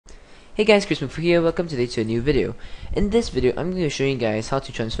Hey guys, Chris here. Welcome today to a new video. In this video, I'm going to show you guys how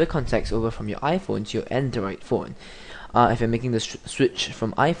to transfer contacts over from your iPhone to your Android phone. If you're making the switch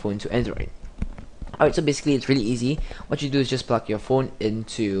from iPhone to Android. Alright, so basically it's really easy. What you do is just plug your phone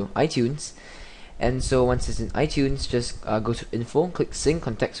into iTunes, and so once it's in iTunes, just go to Info, click Sync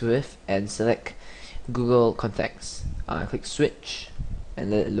Contacts With, and select Google Contacts. Click Switch, and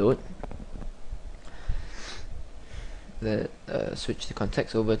let it load. Switch the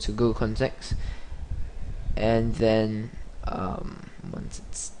contacts over to Google Contacts, and then once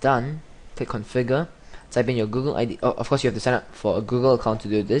it's done, click Configure, type in your Google ID. Of course you have to sign up for a Google account to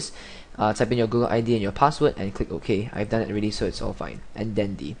do this. Type in your Google ID and your password and click OK. I've done it already, so it's all fine and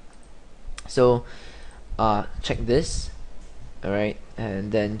dandy. So check this, alright,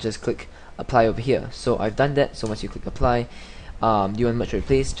 and then just click Apply over here. So I've done that. So once you click Apply, do you want merge or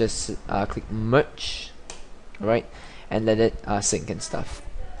replace, just click Merge, alright, and let it sync and stuff.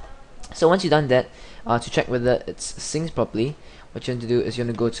 So once you've done that, to check whether it's synced properly, what you want to do is you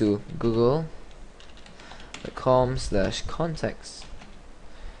want to go to google.com/contacts,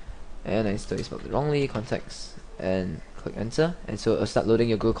 and I still spelled it wrongly, contacts, and click enter, and so it'll start loading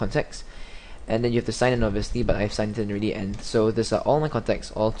your Google Contacts, and then you have to sign in obviously, but I've signed in already, and so these are all my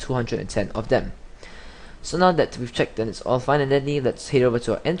contacts, all 210 of them. So now that we've checked and it's all fine and dandy, let's head over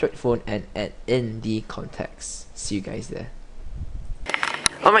to our Android phone and add in the contacts. See you guys there.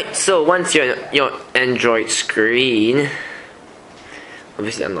 Alright, so once you're on your Android screen,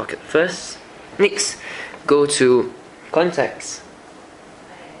 obviously unlock it first. Next, go to Contacts.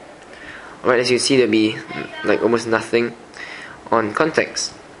 Alright, as you see, there'll be like almost nothing on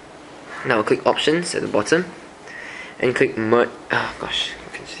Contacts. Now click Options at the bottom and click Merge. Oh gosh, you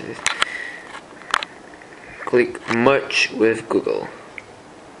can see this. Click Merge with Google.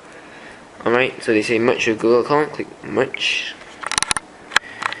 Alright, so they say merge your Google account, click merge,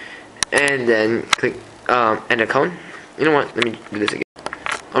 and then click add account. You know what, let me do this again.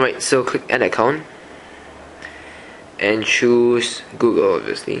 Alright, so click add account and choose Google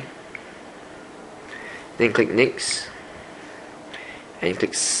obviously, then click next and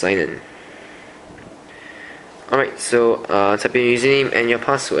click sign in. Alright, so type in your username and your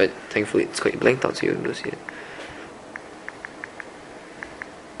password. Thankfully it's quite blanked out so you don't see it.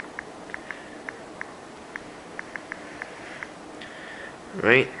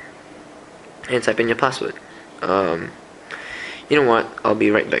 Right, and type in your password. You know what, I'll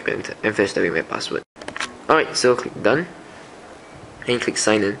be right back and finish typing my password. Alright, so click done and click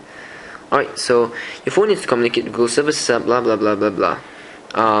sign in. Alright, so your phone needs to communicate with Google services, blah blah blah blah blah.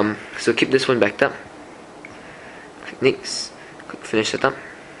 So keep this one backed up. Click next, click finish setup.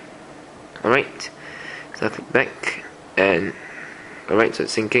 Alright, so I'll click back and alright, so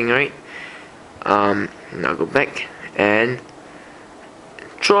it's syncing, right? Now go back and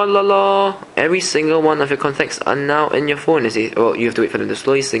tra-la-la, every single one of your contacts are now in your phone. Well, you have to wait for them to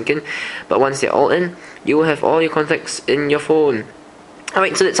slowly sink in, but once they're all in, you will have all your contacts in your phone.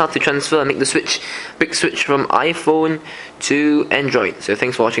 Alright, so that's how to transfer and make the big switch from iPhone to Android. So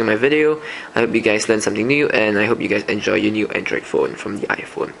thanks for watching my video. I hope you guys learned something new, and I hope you guys enjoy your new Android phone from the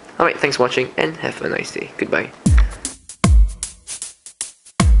iPhone. Alright, thanks for watching and have a nice day. Goodbye.